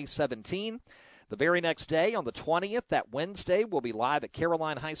Hoops 2017. The very next day, on the 20th, that Wednesday, we'll be live at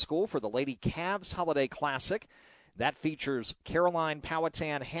Caroline High School for the Lady Cavs Holiday Classic. That features Caroline,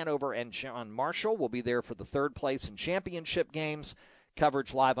 Powhatan, Hanover, and John Marshall. We'll be there for the third place and championship games.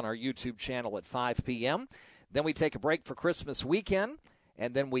 Coverage live on our YouTube channel at 5 p.m. Then we take a break for Christmas weekend,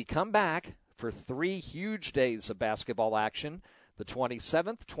 and then we come back for 3 huge days of basketball action, the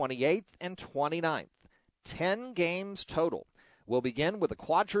 27th, 28th, and 29th. 10 games total. We'll begin with a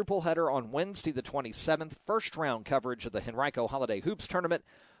quadruple header on Wednesday, the 27th, first-round coverage of the Henrico Holiday Hoops Tournament,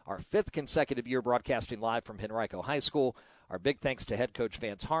 our 5th consecutive year broadcasting live from Henrico High School. Our big thanks to head coach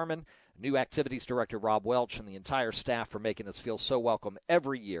Vance Harmon, new activities director Rob Welch, and the entire staff for making us feel so welcome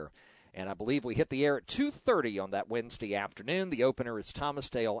every year. And I believe we hit the air at 2:30 on that Wednesday afternoon. The opener is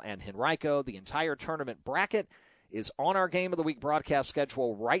Thomasdale and Henrico. The entire tournament bracket is on our Game of the Week broadcast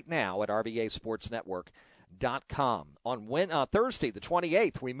schedule right now at rvasportsnetwork.com. On Thursday, the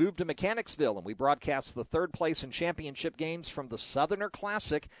 28th, we moved to Mechanicsville, and we broadcast the third place and championship games from the Southerner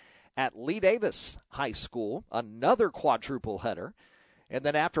Classic at Lee Davis High School, another quadruple header. And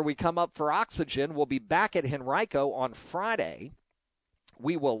then after we come up for oxygen, we'll be back at Henrico on Friday.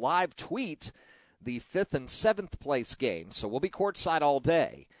 We will live tweet the 5th and 7th place games, so we'll be courtside all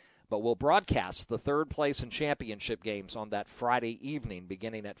day, but we'll broadcast the third place and championship games on that Friday evening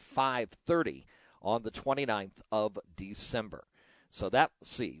beginning at 5:30 on the 29th of December. So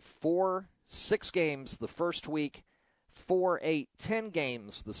that's 6 games the first week, 4, 8, 10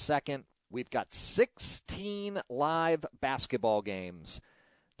 games the second. We've got 16 live basketball games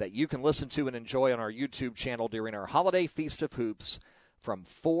that you can listen to and enjoy on our YouTube channel during our Holiday Feast of Hoops from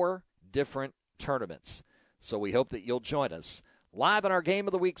 4 different tournaments. So we hope that you'll join us live on our Game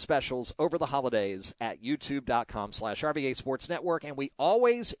of the Week specials over the holidays at youtube.com/RVA Sports Network. And we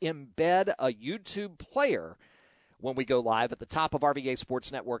always embed a YouTube player when we go live at the top of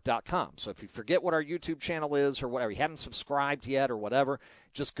RVASportsNetwork.com. So if you forget what our YouTube channel is or whatever, you haven't subscribed yet or whatever,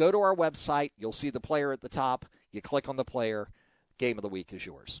 just go to our website. You'll see the player at the top. You click on the player. Game of the Week is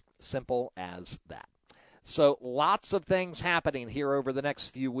yours. Simple as that. So lots of things happening here over the next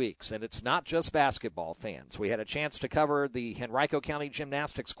few weeks, and it's not just basketball, fans. We had a chance to cover the Henrico County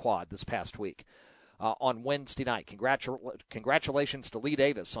Gymnastics Quad this past week on Wednesday night. Congratulations to Lee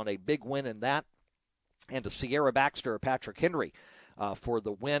Davis on a big win in that, and to Sierra Baxter or Patrick Henry for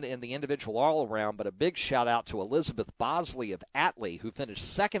the win in the individual all-around. But a big shout-out to Elizabeth Bosley of Atlee, who finished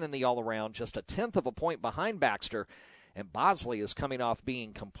second in the all-around, just a tenth of a point behind Baxter. And Bosley is coming off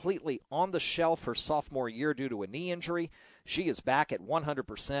being completely on the shelf her sophomore year due to a knee injury. She is back at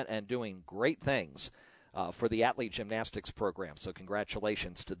 100% and doing great things for the Atlee Gymnastics program. So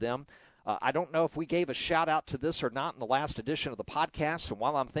congratulations to them. I don't know if we gave a shout-out to this or not in the last edition of the podcast. And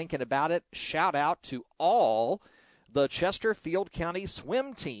while I'm thinking about it, shout-out to all the Chesterfield County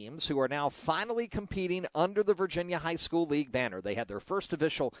swim teams who are now finally competing under the Virginia High School League banner. They had their first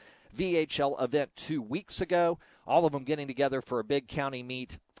official VHL event 2 weeks ago, all of them getting together for a big county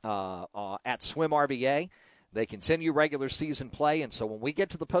meet at Swim RVA. They continue regular season play, and so when we get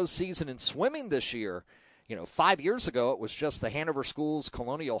to the postseason in swimming this year, 5 years ago, it was just the Hanover schools,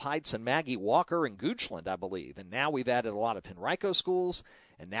 Colonial Heights, and Maggie Walker and Goochland, I believe. And now we've added a lot of Henrico schools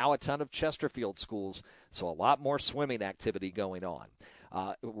and now a ton of Chesterfield schools, so a lot more swimming activity going on.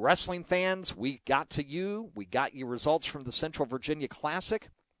 Wrestling fans, we got you results from the Central Virginia Classic.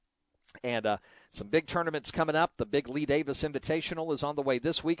 And some big tournaments coming up. The big Lee Davis Invitational is on the way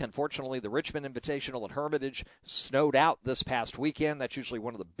this week. Unfortunately, the Richmond Invitational at Hermitage snowed out this past weekend. That's usually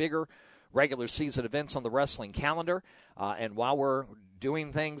one of the bigger regular season events on the wrestling calendar. And while we're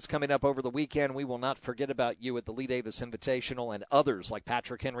doing things coming up over the weekend, we will not forget about you at the Lee Davis Invitational and others like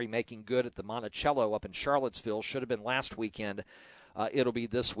Patrick Henry making good at the Monticello up in Charlottesville. Should have been last weekend. It'll be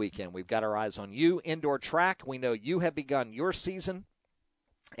this weekend. We've got our eyes on you. Indoor track, we know you have begun your season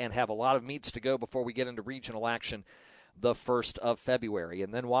and have a lot of meets to go before we get into regional action the 1st of February.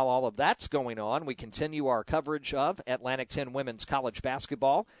 And then while all of that's going on, we continue our coverage of Atlantic 10 Women's College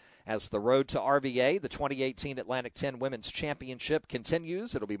Basketball as the road to RVA, the 2018 Atlantic 10 Women's Championship,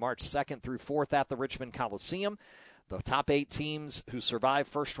 continues. It'll be March 2nd through 4th at the Richmond Coliseum. The top 8 teams who survive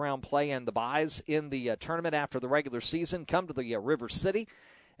first-round play and the byes in the tournament after the regular season come to the River City,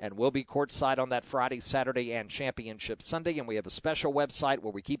 and we'll be courtside on that Friday, Saturday, and Championship Sunday. And we have a special website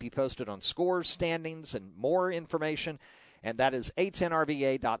where we keep you posted on scores, standings, and more information, and that is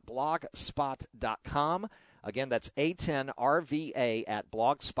a10rva.blogspot.com. Again, that's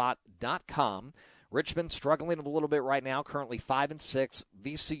a10rva@blogspot.com. Richmond struggling a little bit right now, currently 5-6.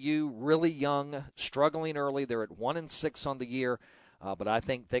 VCU really young, struggling early. They're at 1-6 on the year, but I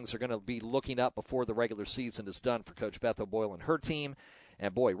think things are going to be looking up before the regular season is done for Coach Beth O'Boyle and her team.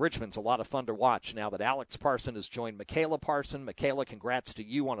 And, boy, Richmond's a lot of fun to watch now that Alex Parson has joined Michaela Parson. Michaela, congrats to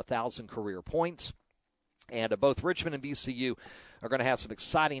you on 1,000 career points. And both Richmond and VCU are going to have some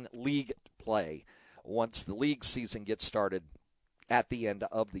exciting league play once the league season gets started at the end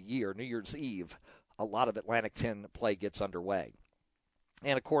of the year. New Year's Eve, a lot of Atlantic 10 play gets underway.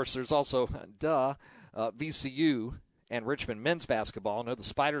 And, of course, there's also, VCU and Richmond men's basketball. I know the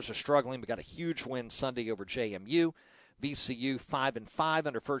Spiders are struggling. We got a huge win Sunday over JMU. VCU 5-5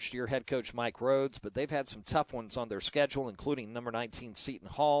 under first-year head coach Mike Rhodes, but they've had some tough ones on their schedule, including number 19 Seton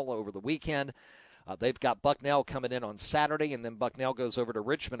Hall over the weekend. They've got Bucknell coming in on Saturday, and then Bucknell goes over to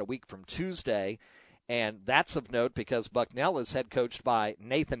Richmond a week from Tuesday. And that's of note because Bucknell is head coached by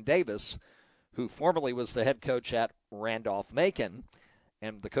Nathan Davis, who formerly was the head coach at Randolph-Macon.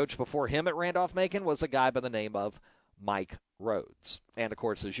 And the coach before him at Randolph-Macon was a guy by the name of Mike Rhodes. And, of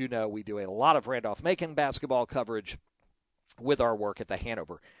course, as you know, we do a lot of Randolph-Macon basketball coverage with our work at the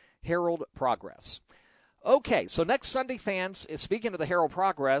Hanover Herald Progress. Okay, so next Sunday, fans, speaking of the Herald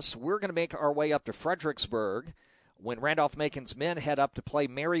Progress, we're going to make our way up to Fredericksburg when Randolph-Macon's men head up to play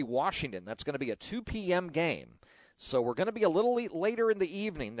Mary Washington. That's going to be a 2 p.m. game. So we're going to be a little later in the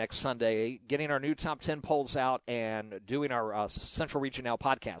evening next Sunday, getting our new top 10 polls out and doing our Central Region Now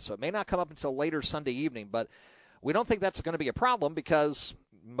podcast. So it may not come up until later Sunday evening, but we don't think that's going to be a problem because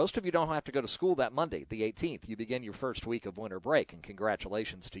most of you don't have to go to school that Monday, the 18th. You begin your first week of winter break, and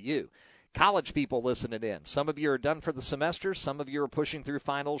congratulations to you. College people listening in. Some of you are done for the semester. Some of you are pushing through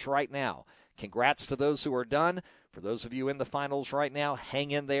finals right now. Congrats to those who are done. For those of you in the finals right now,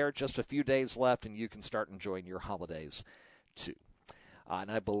 hang in there. Just a few days left, and you can start enjoying your holidays too. And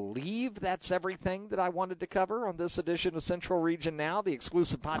I believe that's everything that I wanted to cover on this edition of Central Region Now, the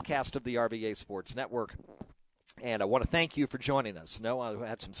exclusive podcast of the RVA Sports Network. And I want to thank you for joining us. I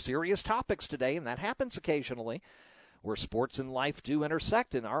had some serious topics today, and that happens occasionally, where sports and life do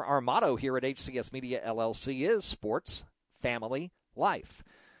intersect. And our motto here at HCS Media LLC is sports, family, life.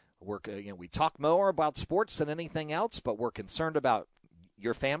 We talk more about sports than anything else, but we're concerned about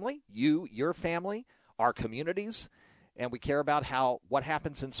your family, your family, our communities, and we care about how what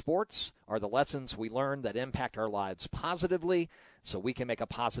happens in sports are the lessons we learn that impact our lives positively, so we can make a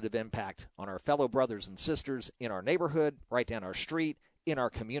positive impact on our fellow brothers and sisters in our neighborhood, right down our street, in our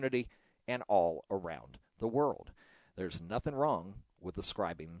community, and all around the world. There's nothing wrong with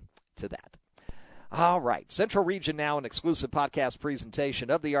ascribing to that. All right, Central Region Now, an exclusive podcast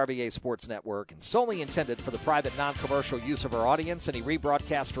presentation of the RVA Sports Network and solely intended for the private, non-commercial use of our audience. Any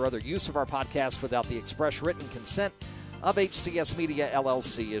rebroadcast or other use of our podcast without the express written consent of HCS Media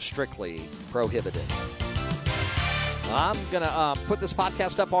LLC is strictly prohibited. I'm going to put this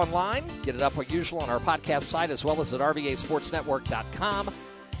podcast up online, get it up as usual on our podcast site as well as at RVASportsNetwork.com.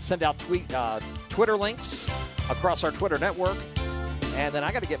 Send out Twitter links across our Twitter network. And then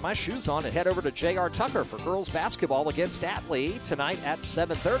I got to get my shoes on and head over to J.R. Tucker for girls basketball against Atlee tonight at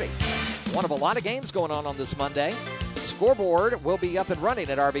 7:30. One of a lot of games going on this Monday. Scoreboard will be up and running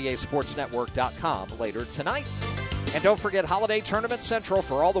at RVASportsNetwork.com later tonight. And don't forget Holiday Tournament Central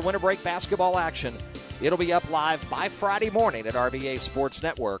for all the winter break basketball action. It'll be up live by Friday morning at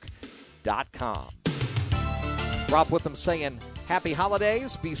RVASportsNetwork.com. Rob Witham saying happy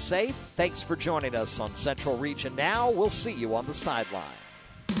holidays, be safe. Thanks for joining us on Central Region Now. We'll see you on the sideline.